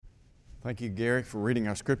Thank you, Gary, for reading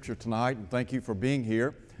our scripture tonight, and thank you for being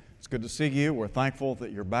here. It's good to see you. We're thankful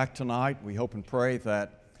that you're back tonight. We hope and pray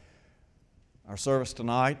that our service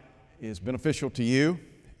tonight is beneficial to you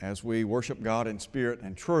as we worship God in spirit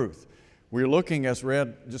and truth. We're looking, as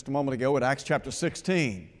read just a moment ago, at Acts chapter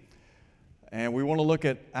 16. And we want to look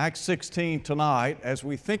at Acts 16 tonight as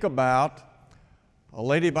we think about a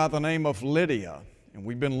lady by the name of Lydia. And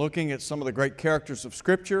we've been looking at some of the great characters of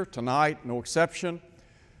Scripture. Tonight, no exception.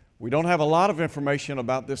 We don't have a lot of information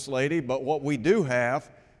about this lady, but what we do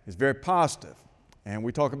have is very positive. And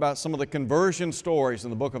we talk about some of the conversion stories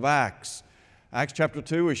in the book of Acts. Acts chapter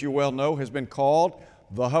 2, as you well know, has been called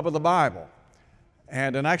the hub of the Bible.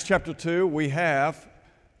 And in Acts chapter 2, we have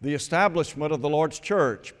the establishment of the Lord's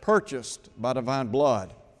church, purchased by divine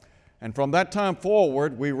blood. And from that time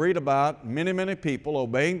forward, we read about many people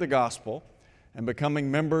obeying the gospel and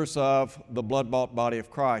becoming members of the blood-bought body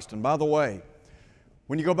of Christ. And by the way,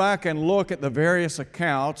 when you go back and look at the various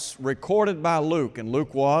accounts recorded by Luke, and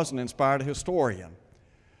Luke was an inspired historian,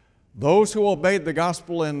 those who obeyed the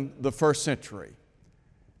gospel in the first century,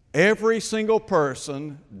 every single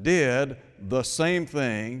person did the same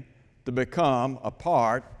thing to become a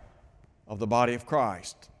part of the body of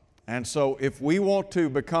Christ. And so if we want to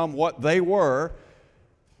become what they were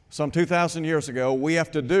some 2,000 years ago, we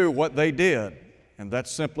have to do what they did, and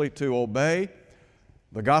that's simply to obey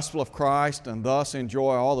the gospel of Christ and thus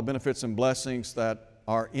enjoy all the benefits and blessings that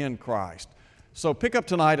are in Christ. So pick up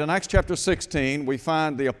tonight in Acts chapter 16, we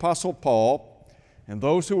find the Apostle Paul and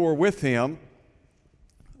those who were with him.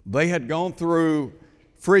 They had gone through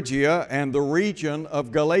Phrygia and the region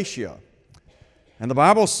of Galatia. And the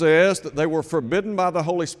Bible says that they were forbidden by the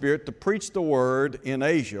Holy Spirit to preach the word in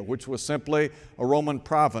Asia, which was simply a Roman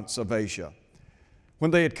province of Asia.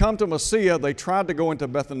 When they had come to Mysia, they tried to go into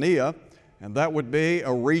Bithynia, and that would be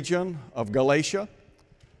a region of Galatia.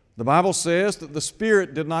 The Bible says that the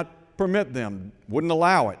Spirit did not permit them, wouldn't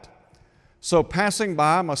allow it. So passing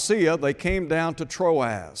by Mysia, they came down to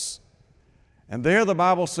Troas. And there the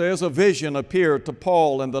Bible says a vision appeared to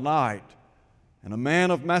Paul in the night, and a man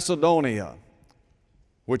of Macedonia,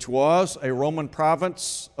 which was a Roman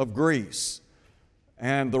province of Greece.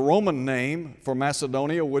 And the Roman name for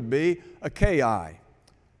Macedonia would be Achaia.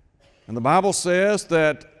 And the Bible says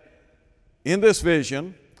that in this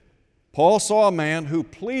vision, Paul saw a man who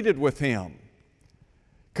pleaded with him,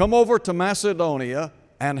 "Come over to Macedonia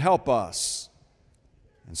and help us."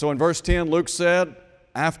 And so in verse 10, Luke said,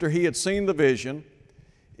 after he had seen the vision,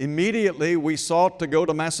 immediately we sought to go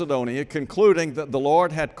to Macedonia, concluding that the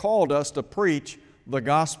Lord had called us to preach the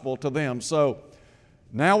gospel to them. So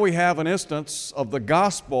now we have an instance of the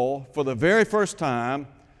gospel for the very first time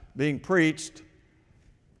being preached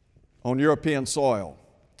on European soil.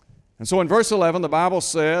 And so in verse 11, the Bible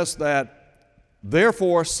says that,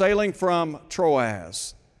 therefore, sailing from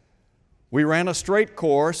Troas, we ran a straight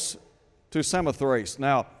course to Samothrace.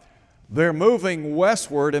 Now, they're moving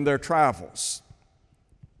westward in their travels.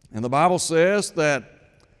 And the Bible says that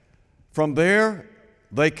from there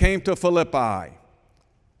they came to Philippi,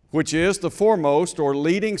 which is the foremost or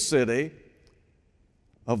leading city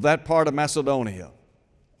of that part of Macedonia,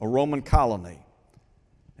 a Roman colony.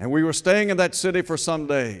 And we were staying in that city for some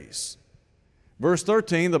days. Verse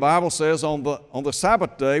 13, the Bible says, on the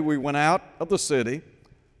Sabbath day we went out of the city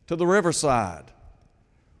to the riverside,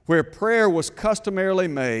 where prayer was customarily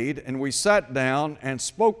made, and we sat down and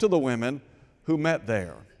spoke to the women who met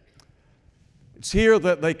there. It's here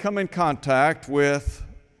that they come in contact with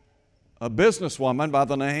a businesswoman by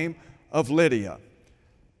the name of Lydia.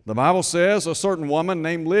 The Bible says a certain woman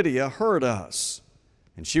named Lydia heard us,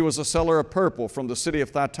 and she was a seller of purple from the city of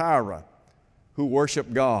Thyatira who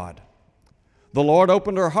worshiped God. The Lord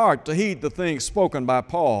opened her heart to heed the things spoken by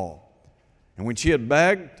Paul. And when she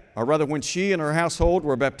and her household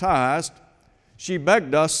were baptized, she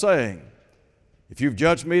begged us, saying, "If you've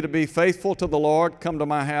judged me to be faithful to the Lord, come to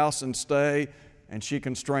my house and stay." And she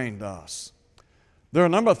constrained us. There are a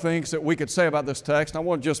number of things that we could say about this text. I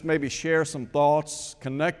want to just maybe share some thoughts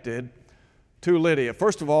connected to Lydia.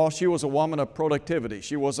 First of all, she was a woman of productivity.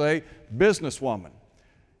 She was a businesswoman.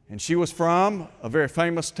 And she was from a very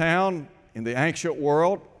famous town in the ancient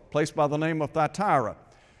world, placed by the name of Thyatira.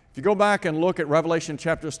 If you go back and look at Revelation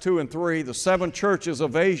chapters 2 and 3, the 7 churches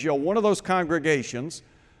of Asia, one of those congregations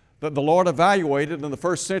that the Lord evaluated in the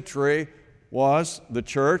first century was the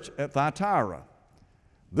church at Thyatira.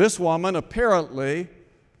 This woman apparently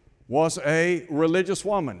was a religious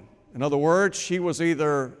woman. In other words, she was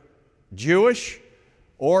either Jewish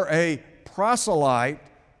or a proselyte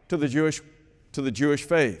to the Jewish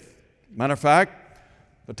faith. Matter of fact,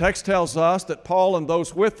 the text tells us that Paul and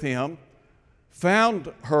those with him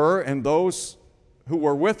found her and those who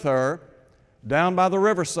were with her down by the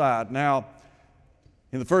riverside. Now,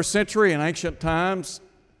 in the first century, in ancient times,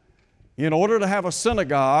 in order to have a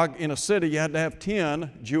synagogue in a city, you had to have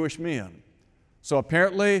 10 Jewish men. So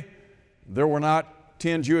apparently, there were not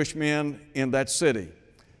 10 Jewish men in that city.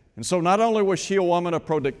 And so not only was she a woman of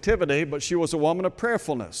productivity, but she was a woman of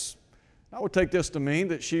prayerfulness. I would take this to mean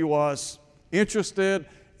that she was interested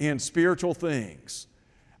in spiritual things.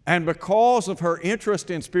 And because of her interest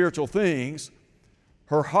in spiritual things,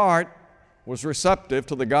 her heart was receptive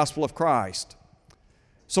to the gospel of Christ.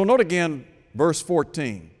 So note again verse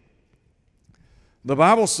 14. The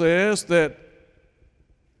Bible says that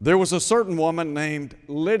there was a certain woman named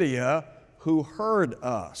Lydia who heard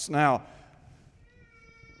us. Now,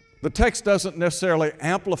 the text doesn't necessarily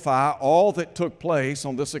amplify all that took place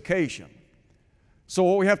on this occasion. So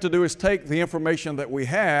what we have to do is take the information that we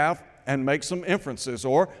have and make some inferences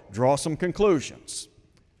or draw some conclusions.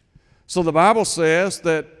 So the Bible says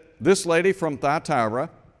that this lady from Thyatira,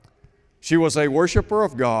 she was a worshiper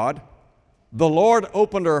of God. The Lord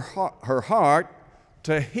opened her heart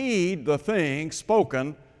to heed the things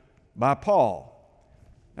spoken by Paul.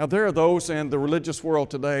 Now there are those in the religious world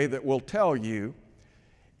today that will tell you,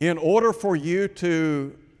 in order for you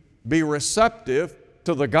to be receptive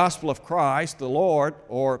to the gospel of Christ, the Lord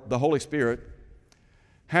or the Holy Spirit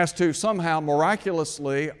has to somehow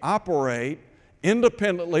miraculously operate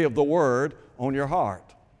independently of the Word on your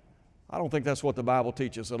heart. I don't think that's what the Bible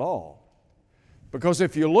teaches at all. Because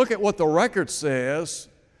if you look at what the record says,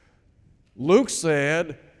 Luke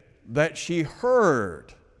said that she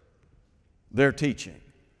heard their teaching.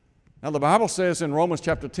 Now the Bible says in Romans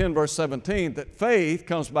chapter 10 verse 17 that faith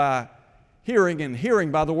comes by hearing and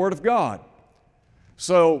hearing by the Word of God.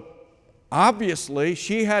 So obviously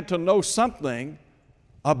she had to know something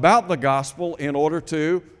about the gospel in order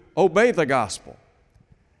to obey the gospel.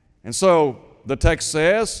 And so the text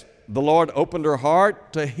says the Lord opened her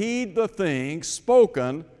heart to heed the things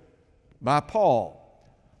spoken by Paul.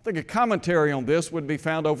 I think a commentary on this would be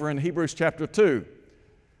found over in Hebrews chapter 2,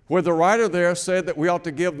 where the writer there said that we ought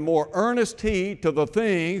to give more earnest heed to the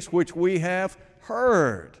things which we have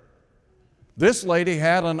heard. This lady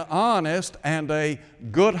had an honest and a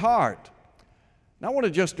good heart. Now I want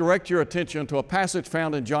to just direct your attention to a passage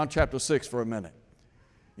found in John chapter 6 for a minute.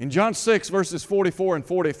 In John 6 verses 44 and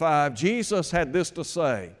 45, Jesus had this to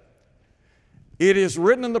say, "It is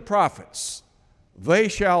written in the prophets, they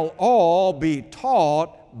shall all be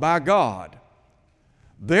taught by God.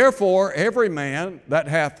 Therefore every man that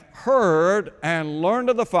hath heard and learned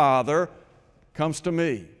of the Father comes to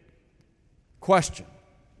me." Question: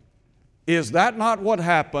 is that not what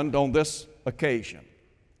happened on this occasion?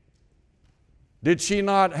 Did she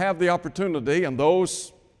not have the opportunity, and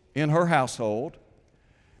those in her household,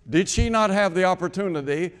 did she not have the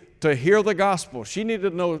opportunity to hear the gospel? She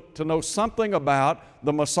needed to know something about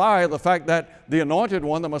the Messiah, the fact that the Anointed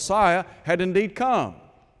One, the Messiah, had indeed come.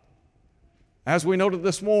 As we noted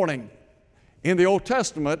this morning, in the Old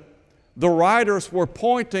Testament, the writers were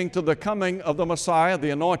pointing to the coming of the Messiah, the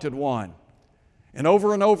Anointed One. And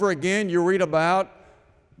over again, you read about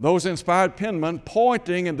those inspired penmen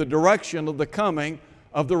pointing in the direction of the coming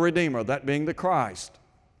of the Redeemer, that being the Christ.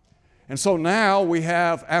 And so now we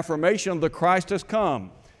have affirmation the Christ has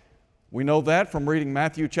come. We know that from reading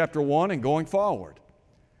Matthew chapter 1 and going forward.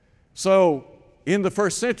 So in the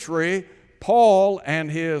first century, Paul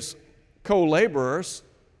and his co-laborers,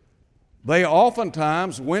 they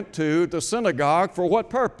oftentimes went to the synagogue for what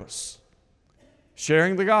purpose?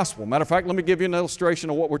 Sharing the gospel. Matter of fact, let me give you an illustration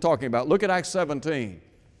of what we're talking about. Look at Acts 17.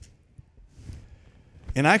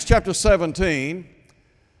 In Acts chapter 17,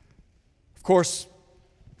 of course,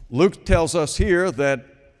 Luke tells us here that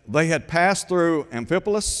they had passed through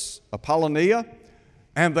Amphipolis, Apollonia,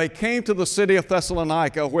 and they came to the city of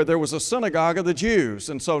Thessalonica where there was a synagogue of the Jews.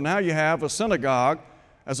 And so now you have a synagogue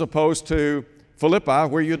as opposed to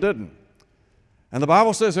Philippi where you didn't. And the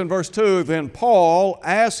Bible says in verse 2, "Then Paul,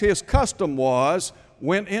 as his custom was,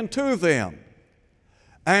 went into them,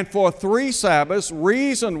 and for 3 Sabbaths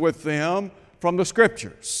reasoned with them from the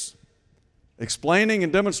Scriptures, explaining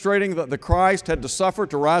and demonstrating that the Christ had to suffer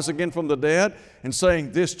to rise again from the dead, and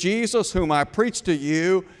saying, 'This Jesus whom I preach to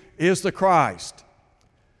you is the Christ.'"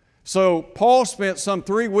 So Paul spent some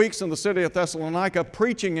 3 weeks in the city of Thessalonica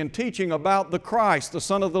preaching and teaching about the Christ, the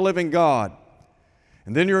Son of the living God.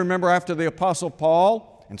 And then you remember after the Apostle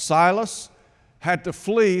Paul and Silas had to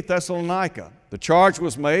flee Thessalonica, the charge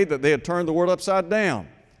was made that they had turned the world upside down.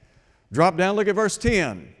 Drop down, look at verse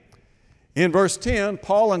 10. In verse 10,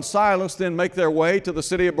 Paul and Silas then make their way to the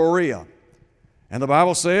city of Berea. And the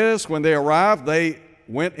Bible says when they arrived, they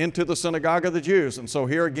went into the synagogue of the Jews. And so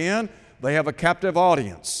here again, they have a captive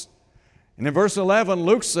audience. And in verse 11,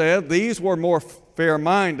 Luke said, these were more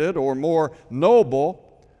fair-minded or more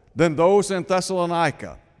noble than those in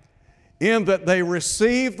Thessalonica, in that they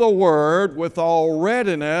received the word with all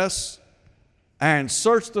readiness and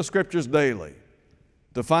searched the Scriptures daily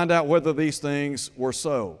to find out whether these things were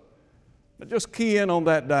so. Now just key in on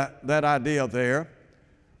that idea there.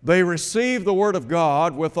 They received the Word of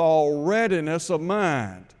God with all readiness of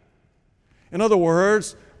mind. In other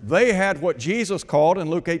words, they had what Jesus called in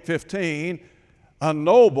Luke 8:15 a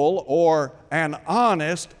noble or an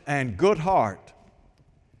honest and good heart.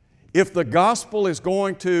 If the gospel is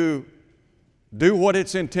going to do what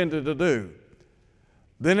it's intended to do,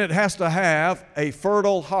 then it has to have a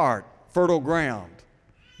fertile heart, fertile ground.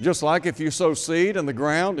 Just like if you sow seed in the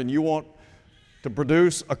ground and you want to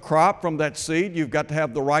produce a crop from that seed, you've got to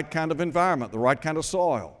have the right kind of environment, the right kind of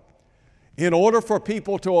soil. In order for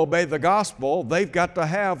people to obey the gospel, they've got to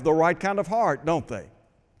have the right kind of heart, don't they?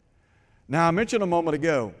 Now, I mentioned a moment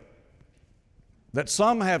ago that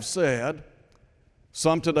some have said,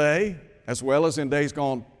 some today, as well as in days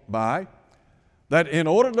gone by, that in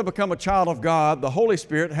order to become a child of God, the Holy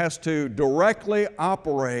Spirit has to directly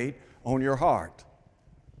operate on your heart.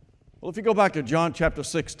 Well, if you go back to John chapter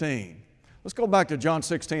 16, let's go back to John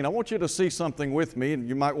 16. I want you to see something with me, and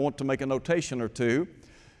you might want to make a notation or two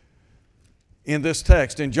in this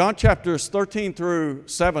text. In John chapters 13 through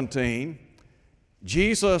 17,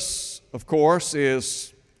 Jesus, of course,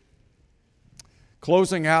 is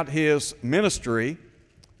closing out His ministry,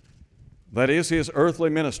 that is, His earthly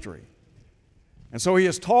ministry. And so He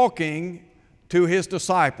is talking to His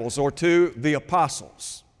disciples or to the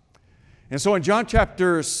apostles. And so in John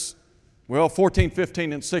chapters 14,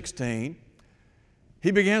 15, and 16,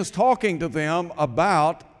 He begins talking to them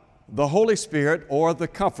about the Holy Spirit or the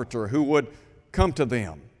Comforter who would come to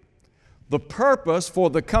them. The purpose for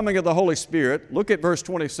the coming of the Holy Spirit, look at verse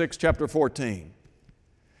 26, chapter 14.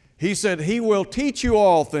 He said, He will teach you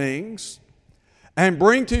all things and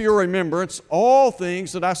bring to your remembrance all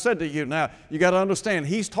things that I said to you. Now, you got to understand,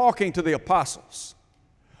 He's talking to the apostles.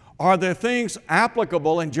 Are there things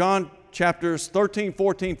applicable in John chapters 13,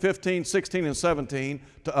 14, 15, 16, and 17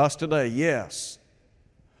 to us today? Yes.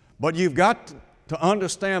 But you've got to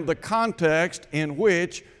understand the context in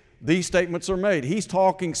which these statements are made. He's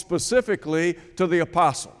talking specifically to the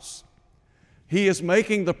apostles. He is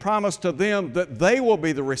making the promise to them that they will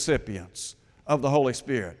be the recipients of the Holy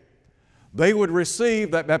Spirit. They would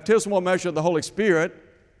receive that baptismal measure of the Holy Spirit,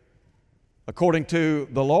 according to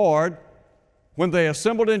the Lord, when they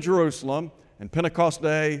assembled in Jerusalem and Pentecost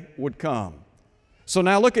Day would come. So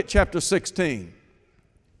now look at chapter 16.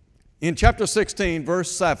 In chapter 16,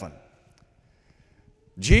 verse 7,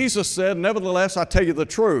 Jesus said, nevertheless, I tell you the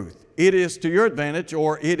truth. It is to your advantage,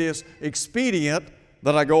 or it is expedient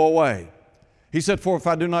that I go away. He said, for if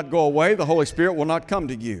I do not go away, the Holy Spirit will not come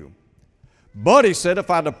to you. But He said, if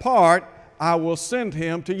I depart, I will send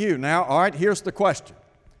Him to you. Now, all right, here's the question.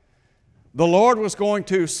 The Lord was going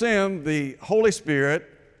to send the Holy Spirit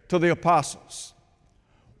to the apostles.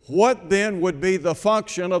 What then would be the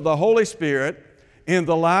function of the Holy Spirit in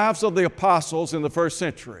the lives of the apostles in the first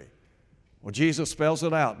century? Well, Jesus spells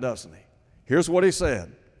it out, doesn't He? Here's what He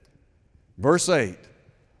said. Verse 8,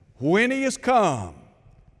 when He is come,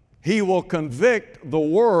 He will convict the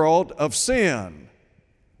world of sin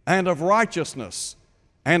and of righteousness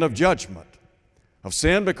and of judgment. Of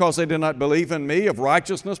sin because they did not believe in Me, of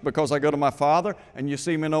righteousness because I go to My Father and you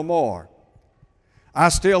see Me no more. I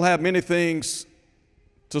still have many things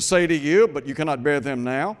to say to you, but you cannot bear them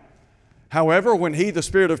now. However, when He, the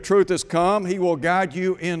Spirit of truth, is come, He will guide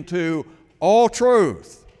you into all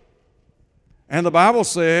truth. And the Bible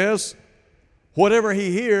says, whatever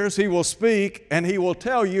He hears, He will speak, and He will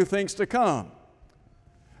tell you things to come.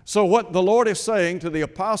 So what the Lord is saying to the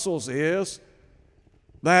apostles is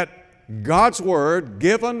that God's Word,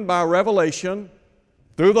 given by revelation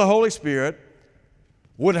through the Holy Spirit,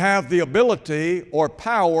 would have the ability or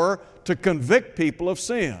power to convict people of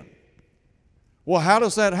sin. Well, how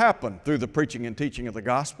does that happen? Through the preaching and teaching of the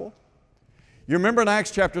gospel. You remember in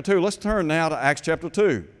Acts chapter 2, let's turn now to Acts chapter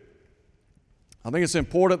 2. I think it's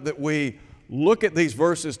important that we look at these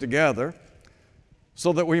verses together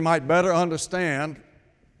so that we might better understand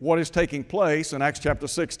what is taking place in Acts chapter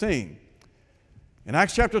 16. In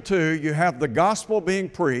Acts chapter 2, you have the gospel being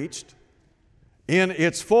preached in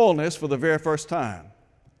its fullness for the very first time.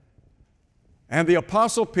 And the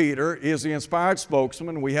Apostle Peter is the inspired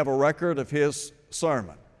spokesman. We have a record of his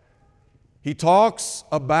sermon. He talks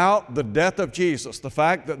about the death of Jesus, the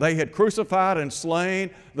fact that they had crucified and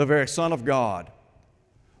slain the very Son of God,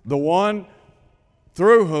 the one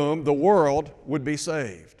through whom the world would be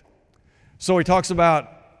saved. So he talks about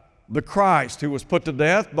the Christ who was put to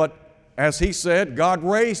death, but as he said, God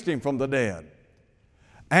raised him from the dead.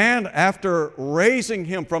 And after raising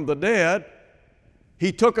him from the dead,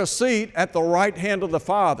 he took a seat at the right hand of the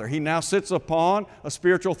Father. He now sits upon a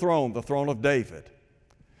spiritual throne, the throne of David.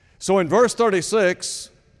 So in verse 36,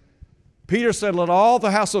 Peter said, "Let all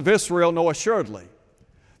the house of Israel know assuredly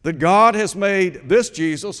that God has made this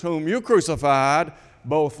Jesus, whom you crucified,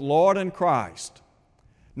 both Lord and Christ."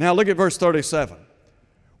 Now look at verse 37.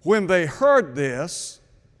 When they heard this,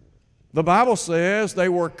 the Bible says they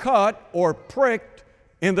were cut or pricked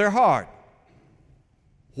in their heart.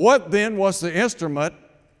 What then was the instrument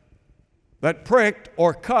that pricked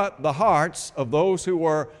or cut the hearts of those who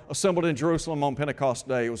were assembled in Jerusalem on Pentecost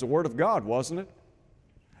Day? It was the Word of God, wasn't it?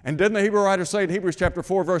 And didn't the Hebrew writer say in Hebrews chapter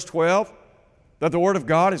 4, verse 12, that the Word of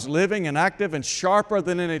God is living and active and sharper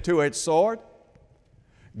than any two-edged sword?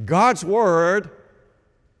 God's Word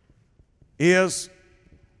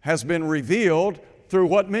has been revealed through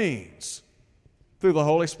what means? Through the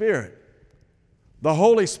Holy Spirit. The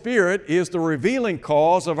Holy Spirit is the revealing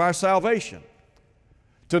cause of our salvation.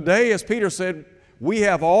 Today, as Peter said, we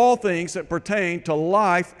have all things that pertain to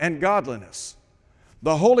life and godliness.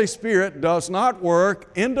 The Holy Spirit does not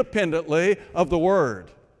work independently of the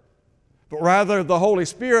Word, but rather the Holy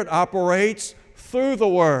Spirit operates through the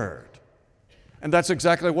Word. And that's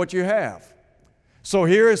exactly what you have. So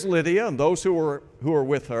here is Lydia and those who are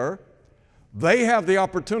with her. They have the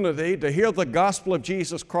opportunity to hear the gospel of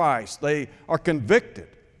Jesus Christ. They are convicted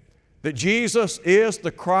that Jesus is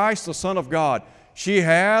the Christ, the Son of God. She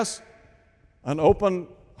has an open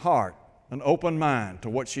heart, an open mind to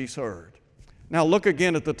what she's heard. Now look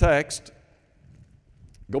again at the text.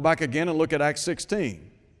 Go back again and look at Acts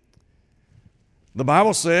 16. The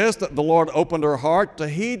Bible says that the Lord opened her heart to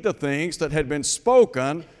heed the things that had been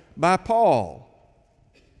spoken by Paul.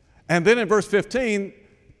 And then in verse 15,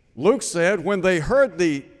 Luke said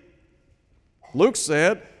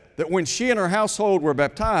that when she and her household were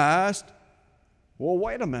baptized, well,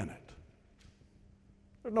 wait a minute.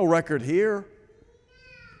 There's no record here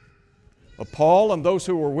of Paul and those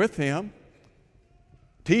who were with him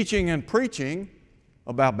teaching and preaching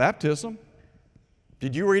about baptism.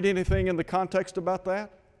 Did you read anything in the context about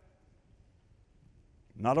that?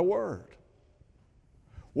 Not a word.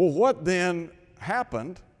 Well, what then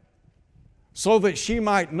happened so that she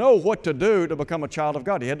might know what to do to become a child of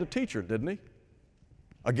God? He had to teach her, didn't he?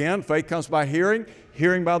 Again, faith comes by hearing,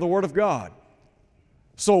 hearing by the Word of God.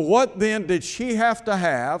 So what then did she have to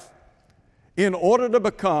have in order to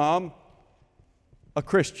become a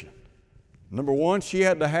Christian? Number one, she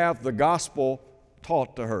had to have the gospel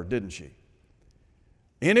taught to her, didn't she?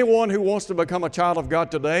 Anyone who wants to become a child of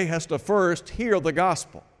God today has to first hear the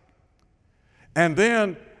gospel. And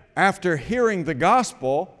then, after hearing the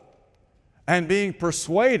gospel and being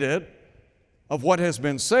persuaded of what has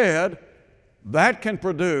been said, that can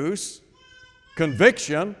produce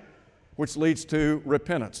conviction, which leads to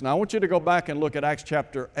repentance. Now, I want you to go back and look at Acts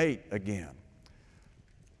chapter 8 again.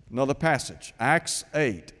 Another passage, Acts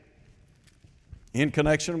 8, in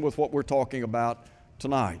connection with what we're talking about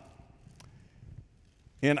tonight.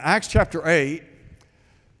 In Acts chapter 8,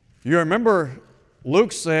 you remember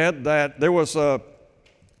Luke said that there was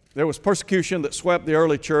persecution that swept the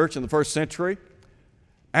early church in the first century,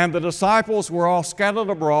 and the disciples were all scattered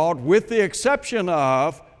abroad with the exception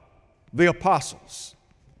of the apostles.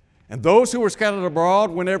 And those who were scattered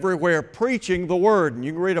abroad went everywhere preaching the Word. And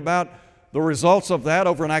you can read about the results of that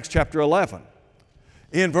over in Acts chapter 11.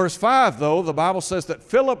 In verse 5, though, the Bible says that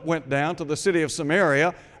Philip went down to the city of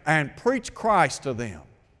Samaria and preached Christ to them.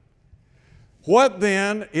 What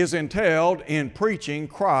then is entailed in preaching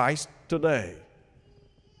Christ today?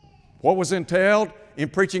 What was entailed in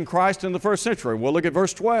preaching Christ in the first century? Well, look at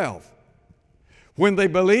verse 12. When they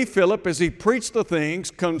believed Philip as he preached the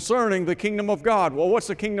things concerning the kingdom of God. Well, what's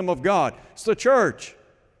the kingdom of God? It's the church.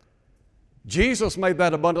 Jesus made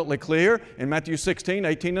that abundantly clear in Matthew 16,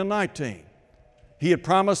 18, and 19. He had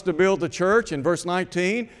promised to build the church. In verse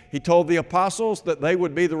 19, He told the apostles that they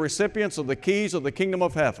would be the recipients of the keys of the kingdom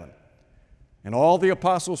of heaven. And all the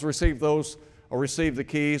apostles received the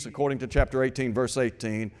keys according to chapter 18, verse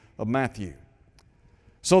 18 of Matthew.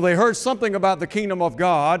 So they heard something about the kingdom of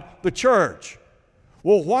God, the church.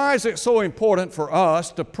 Well, why is it so important for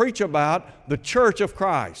us to preach about the church of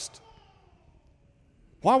Christ?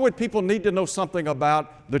 Why would people need to know something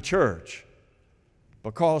about the church?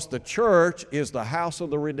 Because the church is the house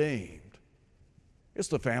of the redeemed. It's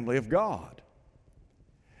the family of God.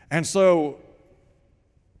 And so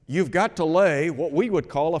you've got to lay what we would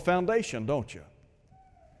call a foundation, don't you?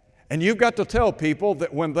 And you've got to tell people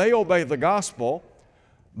that when they obey the gospel,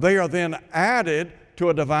 they are then added to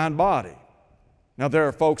a divine body. Now, there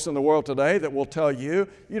are folks in the world today that will tell you,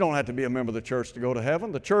 you don't have to be a member of the church to go to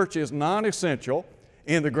heaven. The church is non-essential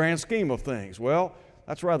in the grand scheme of things. Well,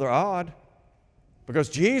 that's rather odd, because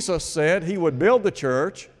Jesus said He would build the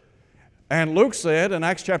church, and Luke said in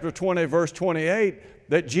Acts chapter 20, verse 28,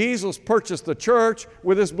 that Jesus purchased the church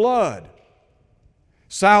with His blood.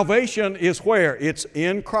 Salvation is where? It's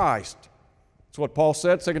in Christ. That's what Paul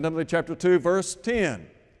said, 2 Timothy chapter 2, verse 10.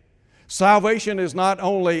 Salvation is not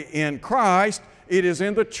only in Christ, it is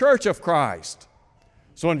in the church of Christ.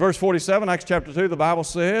 So in verse 47, Acts chapter 2, the Bible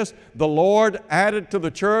says, the Lord added to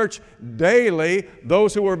the church daily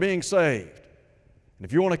those who were being saved. And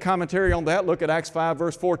if you want a commentary on that, look at Acts 5,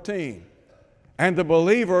 verse 14. And the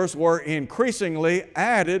believers were increasingly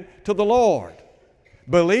added to the Lord.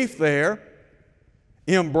 Belief there,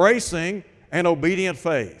 embracing an obedient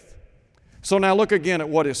faith. So now look again at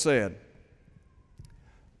what is said.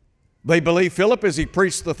 They believed Philip as he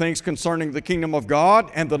preached the things concerning the kingdom of God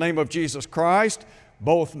and the name of Jesus Christ.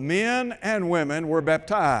 Both men and women were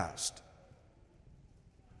baptized.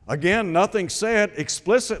 Again, nothing said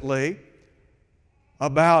explicitly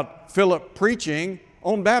about Philip preaching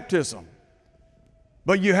on baptism.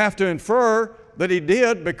 But you have to infer that he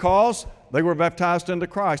did because they were baptized into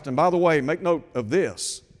Christ. And by the way, make note of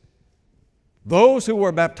this. Those who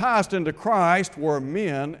were baptized into Christ were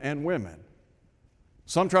men and women.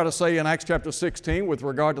 Some try to say in Acts chapter 16 with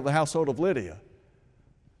regard to the household of Lydia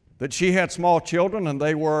that she had small children and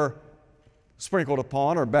they were sprinkled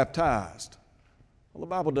upon or baptized. Well, the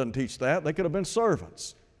Bible doesn't teach that. They could have been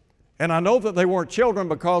servants. And I know that they weren't children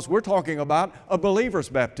because we're talking about a believer's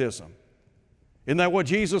baptism. Isn't that what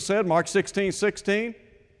Jesus said, Mark 16:16?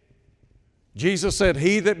 Jesus said,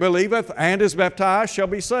 "He that believeth and is baptized shall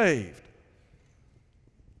be saved."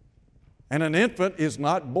 And an infant is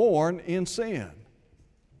not born in sin,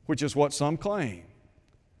 which is what some claim.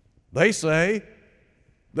 They say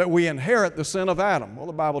that we inherit the sin of Adam. Well,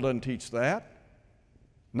 the Bible doesn't teach that.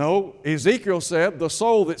 No, Ezekiel said, the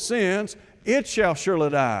soul that sins, it shall surely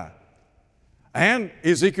die. And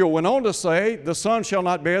Ezekiel went on to say, the son shall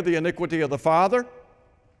not bear the iniquity of the father.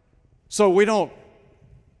 So we don't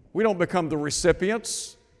become the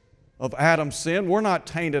recipients of Adam's sin. We're not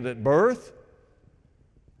tainted at birth.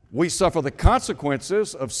 We suffer the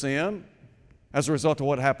consequences of sin as a result of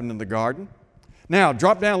what happened in the garden. Now,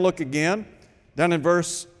 drop down, look again, down in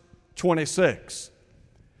verse 26.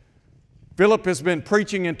 Philip has been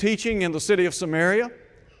preaching and teaching in the city of Samaria.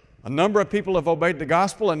 A number of people have obeyed the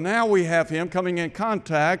gospel, and now we have him coming in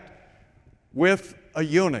contact with a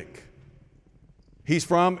eunuch. He's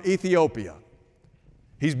from Ethiopia.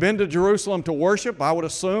 He's been to Jerusalem to worship. I would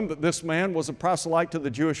assume that this man was a proselyte to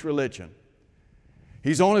the Jewish religion.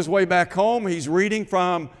 He's on his way back home. He's reading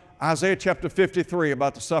from Isaiah chapter 53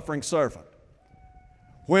 about the suffering servant.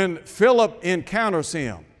 When Philip encounters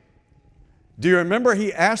him, do you remember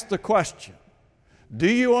he asked the question, do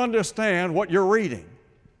you understand what you're reading?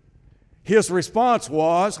 His response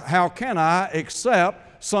was, how can I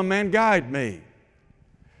except some man guide me?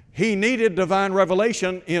 He needed divine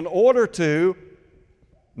revelation in order to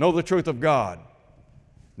know the truth of God.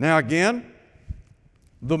 Now again,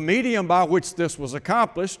 the medium by which this was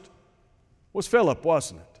accomplished was Philip,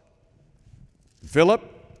 wasn't it? Philip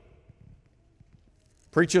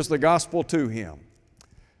preaches the gospel to him.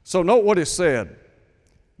 So note what is said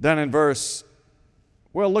down in verse,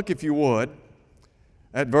 well, look if you would,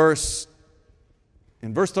 in verse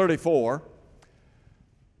 34.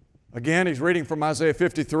 Again, he's reading from Isaiah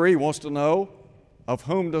 53. He wants to know, of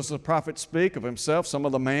whom does the prophet speak? Of himself, some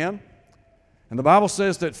other man? And the Bible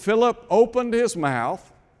says that Philip opened his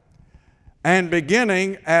mouth, and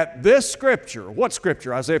beginning at this scripture, what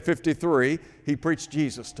scripture? Isaiah 53, he preached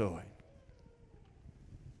Jesus to him.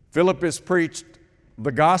 Philip has preached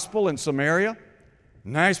the gospel in Samaria.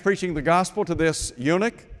 Now he's preaching the gospel to this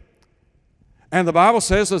eunuch. And the Bible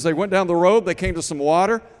says as they went down the road, they came to some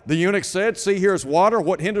water. The eunuch said, see, here's water.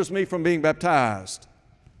 What hinders me from being baptized?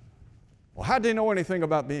 Well, how did he know anything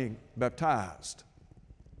about being baptized?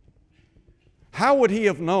 How would he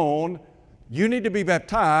have known you need to be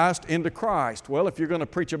baptized into Christ? Well, if you're going to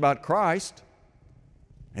preach about Christ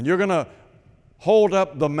and you're going to hold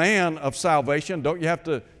up the man of salvation, don't you have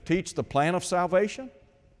to teach the plan of salvation?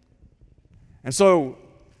 And so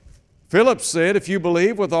Philip said, if you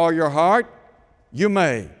believe with all your heart, you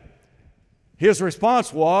may. His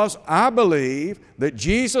response was, I believe that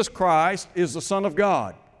Jesus Christ is the Son of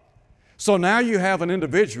God. So now you have an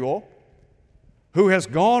individual who has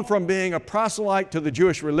gone from being a proselyte to the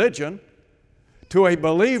Jewish religion to a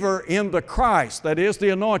believer in the Christ, that is the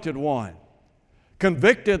Anointed One,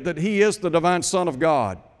 convicted that He is the divine Son of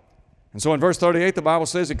God. And so in verse 38, the Bible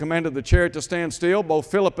says He commanded the chariot to stand still.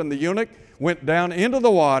 Both Philip and the eunuch went down into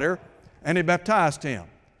the water, and He baptized him.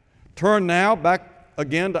 Turn now back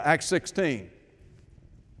again to Acts 16.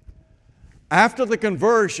 After the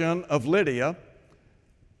conversion of Lydia,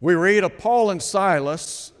 we read of Paul and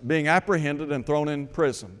Silas being apprehended and thrown in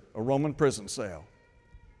prison, a Roman prison cell.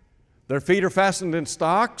 Their feet are fastened in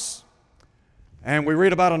stocks, and we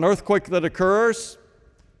read about an earthquake that occurs,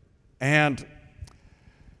 and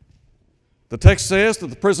the text says that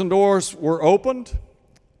the prison doors were opened,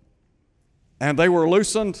 and they were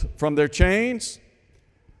loosened from their chains.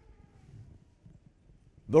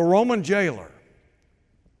 The Roman jailer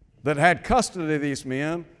that had custody of these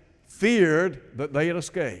men feared that they had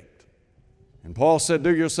escaped. And Paul said,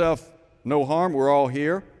 "Do yourself no harm, we're all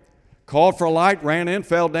here." Called for a light, ran in,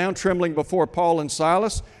 fell down, trembling before Paul and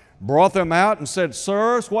Silas, brought them out and said,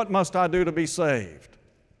 "Sirs, what must I do to be saved?"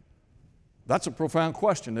 That's a profound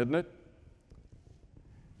question, isn't it?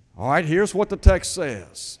 All right, here's what the text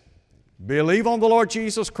says. Believe on the Lord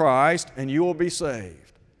Jesus Christ and you will be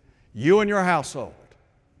saved, you and your household.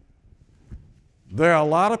 There are a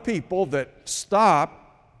lot of people that stop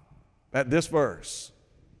at this verse.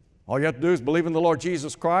 All you have to do is believe in the Lord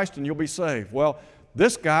Jesus Christ and you'll be saved. Well,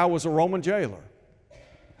 this guy was a Roman jailer.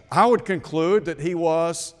 I would conclude that he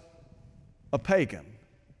was a pagan,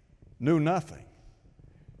 knew nothing.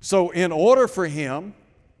 So in order for him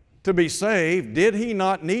to be saved, did he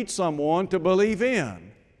not need someone to believe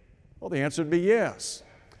in? Well, the answer would be yes.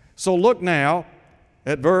 So look now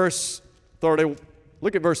at verse 30.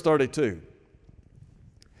 Look at verse 32.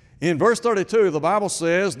 In verse 32, the Bible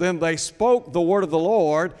says, "Then they spoke the word of the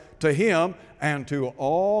Lord to him and to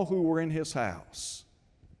all who were in his house."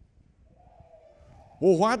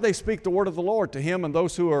 Well, why did they speak the word of the Lord to him and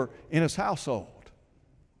those who are in his household?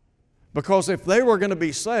 Because if they were going to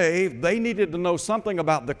be saved, they needed to know something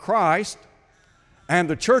about the Christ and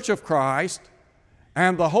the church of Christ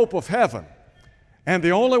and the hope of heaven. And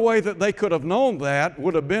the only way that they could have known that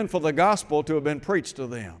would have been for the gospel to have been preached to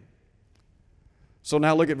them. So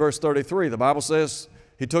now look at verse 33. The Bible says,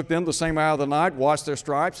 "He took them the same hour of the night, washed their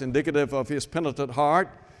stripes, indicative of his penitent heart,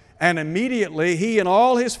 and immediately he and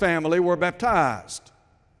all his family were baptized."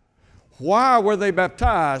 Why were they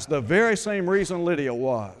baptized? The very same reason Lydia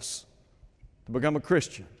was, to become a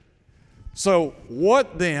Christian. So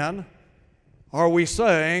what then are we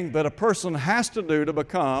saying that a person has to do to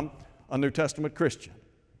become a New Testament Christian?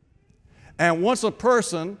 And once a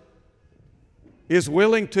person is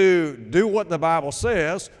willing to do what the Bible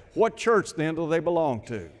says, what church then do they belong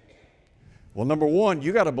to? Well, number one,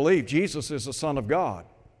 you got to believe Jesus is the Son of God.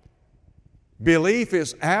 Belief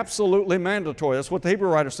is absolutely mandatory. That's what the Hebrew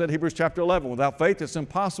writer said, Hebrews chapter 11. Without faith, it's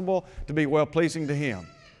impossible to be well-pleasing to Him.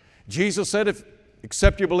 Jesus said,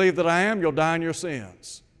 except you believe that I am, you'll die in your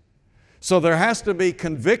sins. So there has to be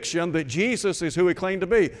conviction that Jesus is who He claimed to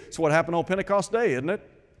be. It's what happened on Pentecost Day, isn't it?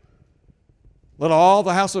 Let all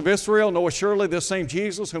the house of Israel know assuredly this same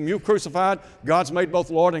Jesus whom you crucified, God's made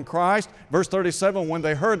both Lord and Christ. Verse 37, when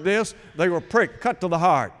they heard this, they were pricked, cut to the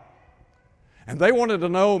heart. And they wanted to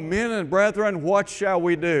know, men and brethren, what shall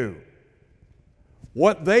we do?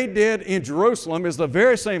 What they did in Jerusalem is the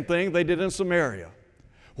very same thing they did in Samaria.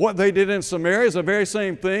 What they did in Samaria is the very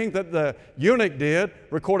same thing that the eunuch did,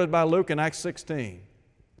 recorded by Luke in Acts 16,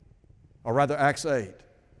 or rather Acts 8.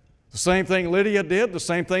 The same thing Lydia did, the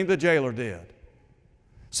same thing the jailer did.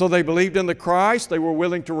 So they believed in the Christ. They were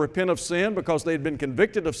willing to repent of sin because they had been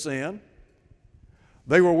convicted of sin.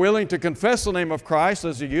 They were willing to confess the name of Christ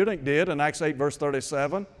as the eunuch did in Acts 8 verse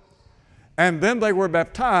 37. And then they were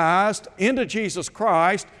baptized into Jesus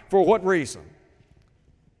Christ for what reason?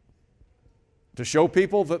 To show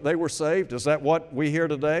people that they were saved. Is that what we hear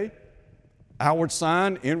today? Outward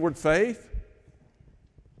sign, inward faith.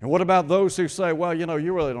 And what about those who say, well, you know,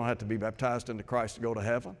 you really don't have to be baptized into Christ to go to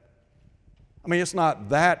heaven? I mean, it's not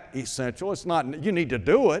that essential. It's not, you need to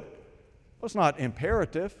do it, but it's not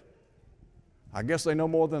imperative. I guess they know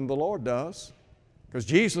more than the Lord does, because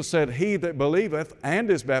Jesus said, he that believeth and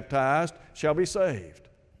is baptized shall be saved.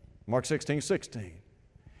 Mark 16:16.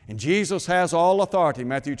 And Jesus has all authority,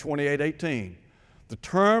 Matthew 28:18. The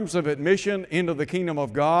terms of admission into the kingdom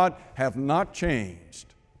of God have not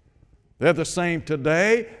changed. They're the same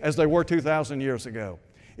today as they were 2,000 years ago.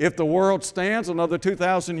 If the world stands another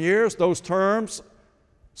 2,000 years, those terms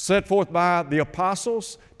set forth by the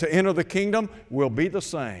apostles to enter the kingdom will be the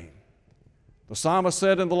same. The psalmist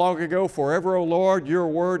said in the long ago, forever, O Lord, your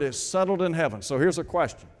word is settled in heaven. So here's a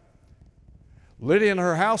question. Lydia and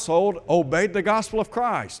her household obeyed the gospel of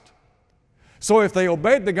Christ. So if they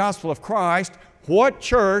obeyed the gospel of Christ, what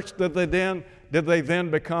church did they then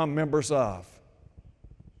become members of?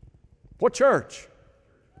 What church?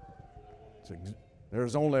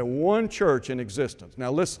 There's only one church in existence.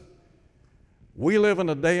 Now listen, we live in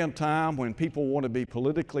a day and time when people want to be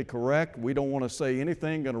politically correct. We don't want to say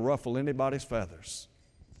anything going to ruffle anybody's feathers.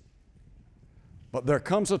 But there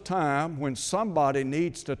comes a time when somebody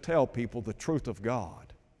needs to tell people the truth of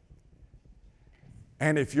God.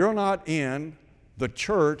 And if you're not in the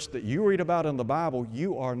church that you read about in the Bible,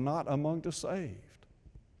 you are not among the saved.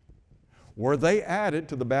 Were they added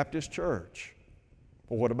to the Baptist church?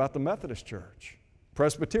 Well, what about the Methodist church,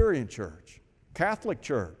 Presbyterian church, Catholic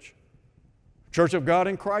church, Church of God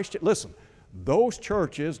in Christ? Listen, those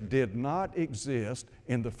churches did not exist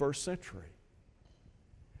in the first century.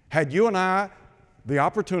 Had you and I the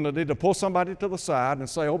opportunity to pull somebody to the side and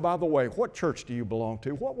say, oh, by the way, what church do you belong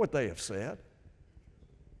to? What would they have said?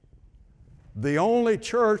 The only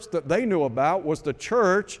church that they knew about was the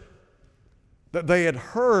church that they had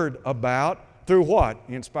heard about through what?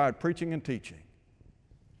 Inspired preaching and teaching.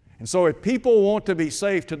 And so if people want to be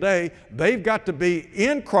saved today, they've got to be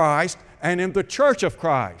in Christ and in the church of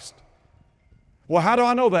Christ. Well, how do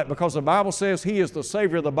I know that? Because the Bible says He is the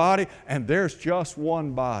Savior of the body, and there's just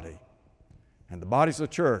one body. And the body's the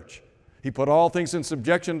church. He put all things in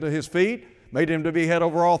subjection to His feet, made Him to be head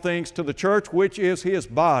over all things to the church, which is His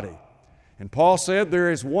body. And Paul said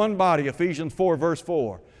there is one body, Ephesians 4, verse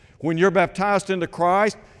 4. When you're baptized into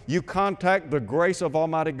Christ, you contact the grace of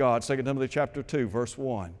Almighty God, 2 Timothy chapter 2, verse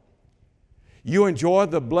 1. You enjoy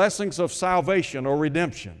the blessings of salvation or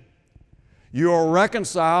redemption. You are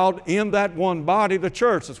reconciled in that one body, the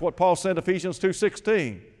church. That's what Paul said in Ephesians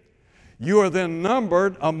 2:16. You are then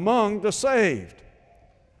numbered among the saved.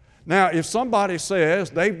 Now, if somebody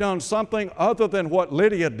says they've done something other than what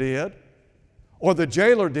Lydia did, or the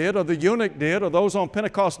jailer did, or the eunuch did, or those on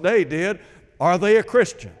Pentecost Day did, are they a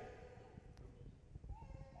Christian?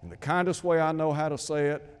 In the kindest way I know how to say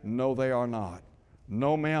it, no, they are not.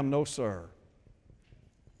 No, ma'am, no, sir.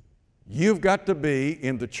 You've got to be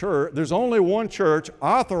in the church. There's only one church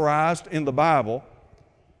authorized in the Bible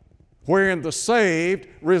wherein the saved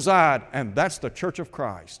reside, and that's the Church of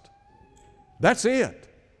Christ. That's it.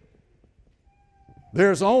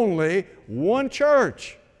 There's only one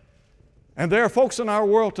church. And there are folks in our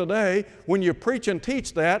world today, when you preach and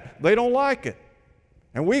teach that, they don't like it.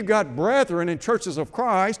 And we've got brethren in churches of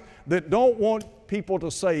Christ that don't want people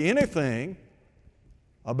to say anything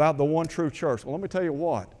about the one true church. Well, let me tell you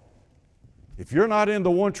what. If you're not in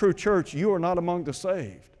the one true church, you are not among the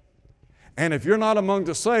saved. And if you're not among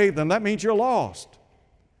the saved, then that means you're lost.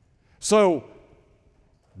 So,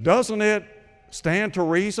 doesn't it stand to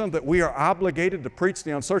reason that we are obligated to preach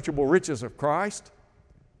the unsearchable riches of Christ?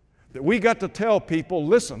 That we got to tell people,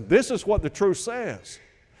 listen, this is what the truth says.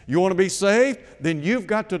 You want to be saved? Then you've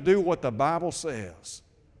got to do what the Bible says.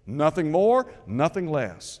 Nothing more, nothing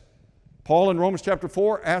less. Paul in Romans chapter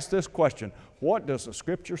 4 asked this question, what does the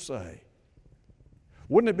Scripture say?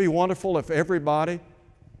 Wouldn't it be wonderful if everybody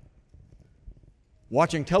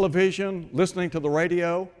watching television, listening to the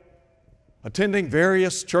radio, attending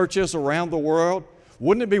various churches around the world,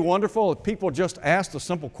 wouldn't it be wonderful if people just asked the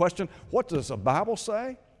simple question, what does the Bible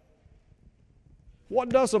say? What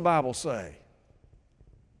does the Bible say?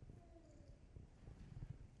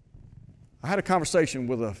 I had a conversation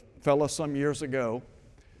with a fellow some years ago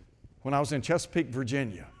when I was in Chesapeake,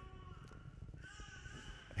 Virginia.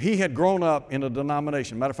 He had grown up in a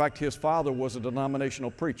denomination. Matter of fact, his father was a denominational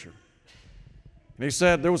preacher. And he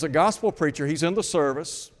said there was a gospel preacher. He's in the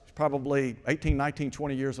service. He's probably 18, 19,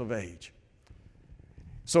 20 years of age.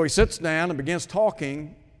 So he sits down and begins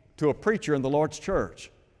talking to a preacher in the Lord's church.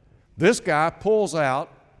 This guy pulls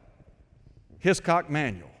out Hiscock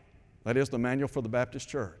Manual. That is the manual for the Baptist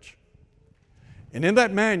church. And in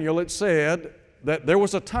that manual it said that there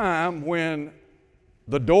was a time when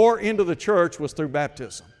the door into the church was through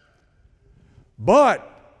baptism.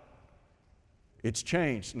 But it's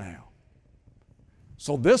changed now.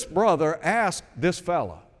 So this brother asked this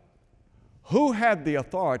fella, who had the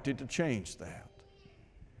authority to change that?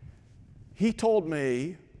 He told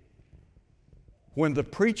me when the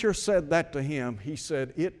preacher said that to him, he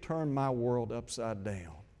said, it turned my world upside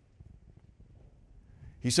down.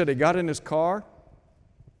 He said he got in his car,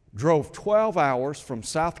 drove 12 hours from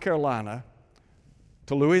South Carolina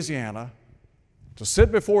to Louisiana to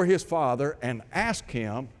sit before his father and ask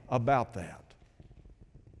him about that.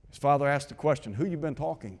 His father asked the question, who you been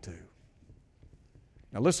talking to?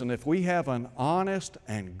 Now listen, if we have an honest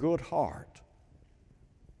and good heart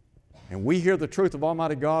and we hear the truth of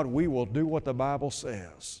Almighty God, we will do what the Bible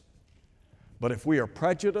says. But if we are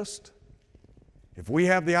prejudiced, If we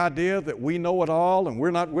have the idea that we know it all and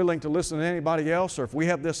we're not willing to listen to anybody else, or if we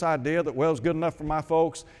have this idea that, well, it's good enough for my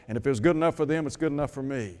folks, and if it's good enough for them, it's good enough for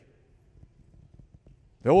me.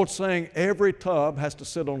 The old saying, every tub has to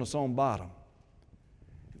sit on its own bottom.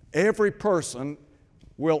 Every person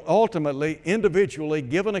will ultimately, individually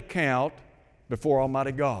give an account before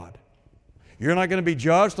Almighty God. You're not going to be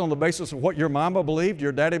judged on the basis of what your mama believed,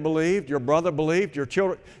 your daddy believed, your brother believed, your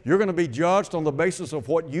children. You're going to be judged on the basis of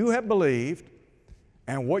what you have believed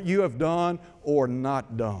and what you have done or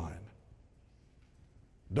not done.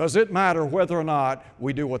 Does it matter whether or not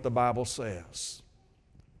we do what the Bible says?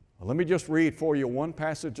 Well, let me just read for you one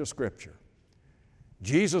passage of Scripture.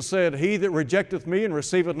 Jesus said, "He that rejecteth me and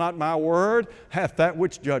receiveth not my word hath that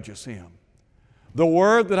which judges him. The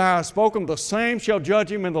word that I have spoken, the same shall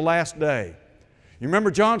judge him in the last day." You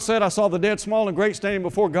remember John said, "I saw the dead, small and great, standing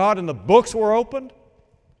before God, and the books were opened."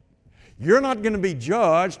 You're not going to be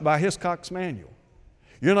judged by Hiscock's manual.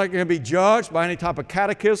 You're not going to be judged by any type of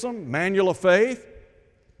catechism, manual of faith.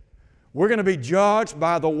 We're going to be judged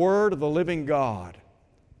by the Word of the living God.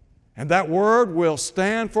 And that Word will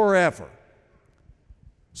stand forever.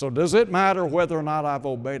 So does it matter whether or not I've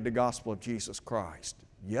obeyed the gospel of Jesus Christ?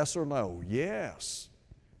 Yes or no? Yes.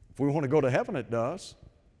 If we want to go to heaven, it does.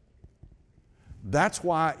 That's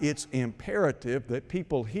why it's imperative that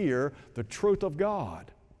people hear the truth of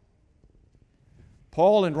God.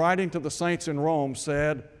 Paul, in writing to the saints in Rome,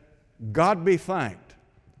 said, "God be thanked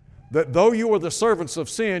that though you were the servants of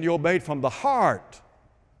sin, you obeyed from the heart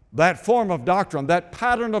that form of doctrine, that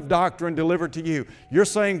pattern of doctrine delivered to you." You're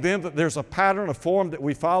saying then that there's a pattern, a form that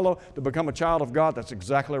we follow to become a child of God? That's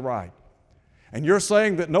exactly right. And you're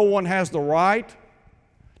saying that no one has the right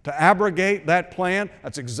to abrogate that plan?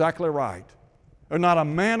 That's exactly right. And not a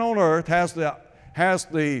man on earth has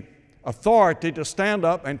the authority to stand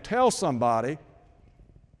up and tell somebody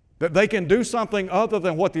that they can do something other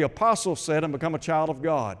than what the apostles said and become a child of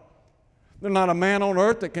God. There's not a man on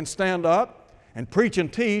earth that can stand up and preach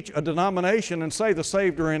and teach a denomination and say the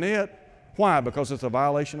saved are in it. Why? Because it's a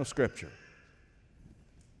violation of Scripture.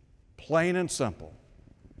 Plain and simple.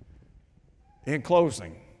 In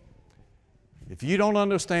closing, if you don't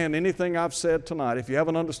understand anything I've said tonight, if you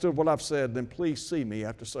haven't understood what I've said, then please see me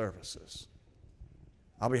after services.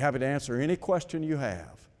 I'll be happy to answer any question you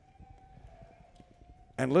have.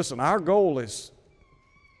 And listen, our goal is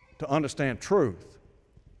to understand truth.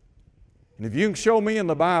 And if you can show me in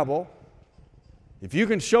the Bible,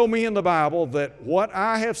 that what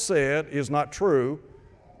I have said is not true,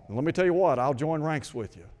 then let me tell you what, I'll join ranks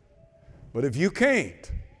with you. But if you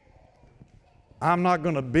can't, I'm not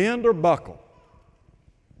going to bend or buckle.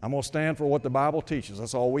 I'm going to stand for what the Bible teaches.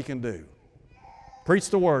 That's all we can do.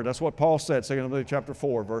 Preach the Word. That's what Paul said, 2 Timothy chapter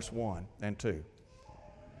 4, verse 1 and 2.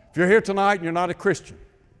 If you're here tonight and you're not a Christian,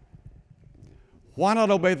 why not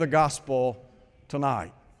obey the gospel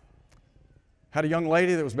tonight? Had a young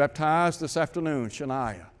lady that was baptized this afternoon,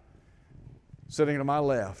 Shania, sitting to my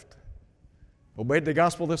left. Obeyed the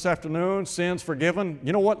gospel this afternoon, sins forgiven.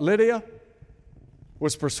 You know what? Lydia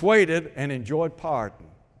was persuaded and enjoyed pardon.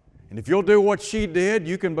 And if you'll do what she did,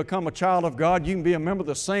 you can become a child of God. You can be a member of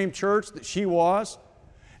the same church that she was.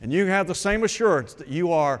 And you can have the same assurance that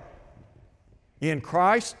you are in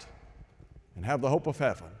Christ and have the hope of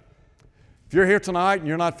heaven. If you're here tonight and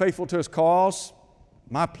you're not faithful to His cause,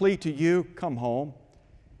 my plea to you, come home.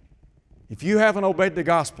 If you haven't obeyed the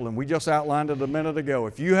gospel, and we just outlined it a minute ago,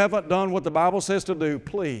 if you haven't done what the Bible says to do,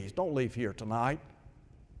 please don't leave here tonight.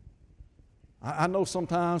 I know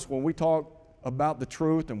sometimes when we talk about the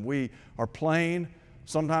truth and we are plain,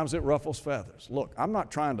 sometimes it ruffles feathers. Look, I'm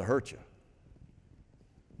not trying to hurt you.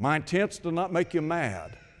 My intent's to not make you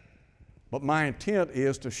mad, but my intent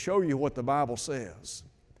is to show you what the Bible says.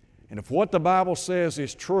 And if what the Bible says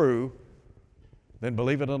is true, then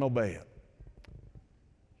believe it and obey it.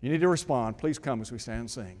 You need to respond. Please come as we stand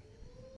and sing.